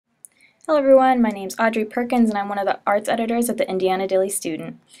Hello everyone, my name is Audrey Perkins and I'm one of the arts editors at the Indiana Daily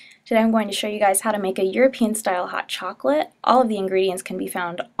Student. Today I'm going to show you guys how to make a European style hot chocolate. All of the ingredients can be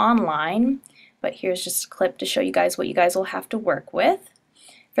found online, but here's just a clip to show you guys what you guys will have to work with.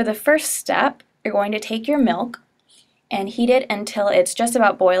 For the first step, you're going to take your milk and heat it until it's just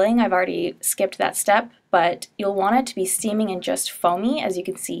about boiling. I've already skipped that step, but you'll want it to be steaming and just foamy, as you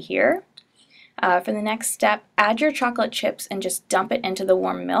can see here. For the next step, add your chocolate chips and just dump it into the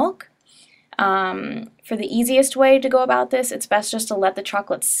warm milk. For the easiest way to go about this, it's best just to let the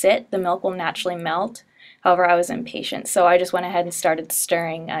chocolate sit. The milk will naturally melt. However, I was impatient, so I just went ahead and started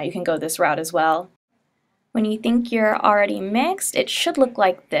stirring. You can go this route as well. When you think you're already mixed, it should look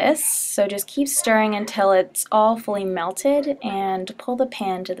like this. So just keep stirring until it's all fully melted and pull the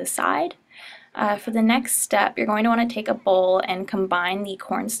pan to the side. For the next step, you're going to want to take a bowl and combine the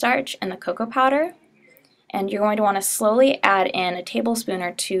cornstarch and the cocoa powder. And you're going to want to slowly add in a tablespoon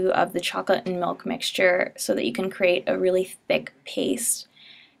or two of the chocolate and milk mixture so that you can create a really thick paste.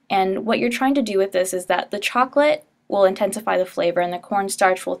 And what you're trying to do with this is that the chocolate will intensify the flavor and the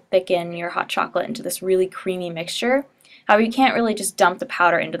cornstarch will thicken your hot chocolate into this really creamy mixture. However, you can't really just dump the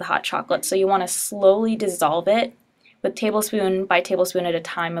powder into the hot chocolate, so you want to slowly dissolve it with tablespoon by tablespoon at a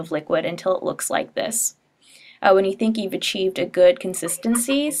time of liquid until it looks like this. When you think you've achieved a good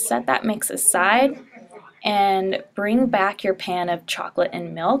consistency, set that mix aside and bring back your pan of chocolate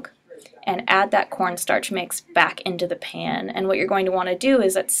and milk and add that cornstarch mix back into the pan. And what you're going to want to do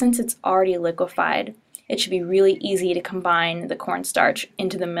is that since it's already liquefied, it should be really easy to combine the cornstarch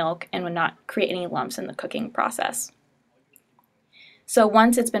into the milk and would not create any lumps in the cooking process. So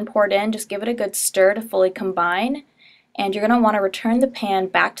once it's been poured in, just give it a good stir to fully combine, and you're going to want to return the pan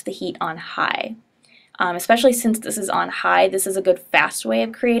back to the heat on high. Especially since this is on high, this is a good fast way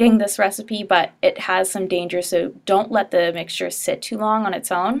of creating this recipe, but it has some danger, so don't let the mixture sit too long on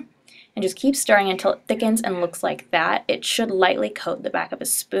its own. And just keep stirring until it thickens and looks like that. It should lightly coat the back of a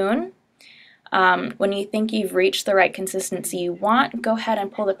spoon. When you think you've reached the right consistency you want, go ahead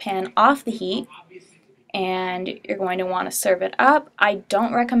and pull the pan off the heat, and you're going to want to serve it up. I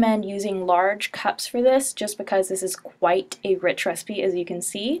don't recommend using large cups for this, just because this is quite a rich recipe, as you can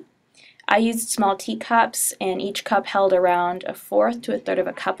see. I used small teacups, and each cup held around 1/4 to 1/3 of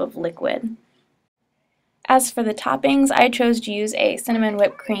a cup of liquid. As for the toppings, I chose to use a cinnamon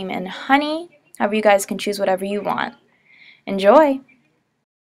whipped cream and honey. However, you guys can choose whatever you want. Enjoy!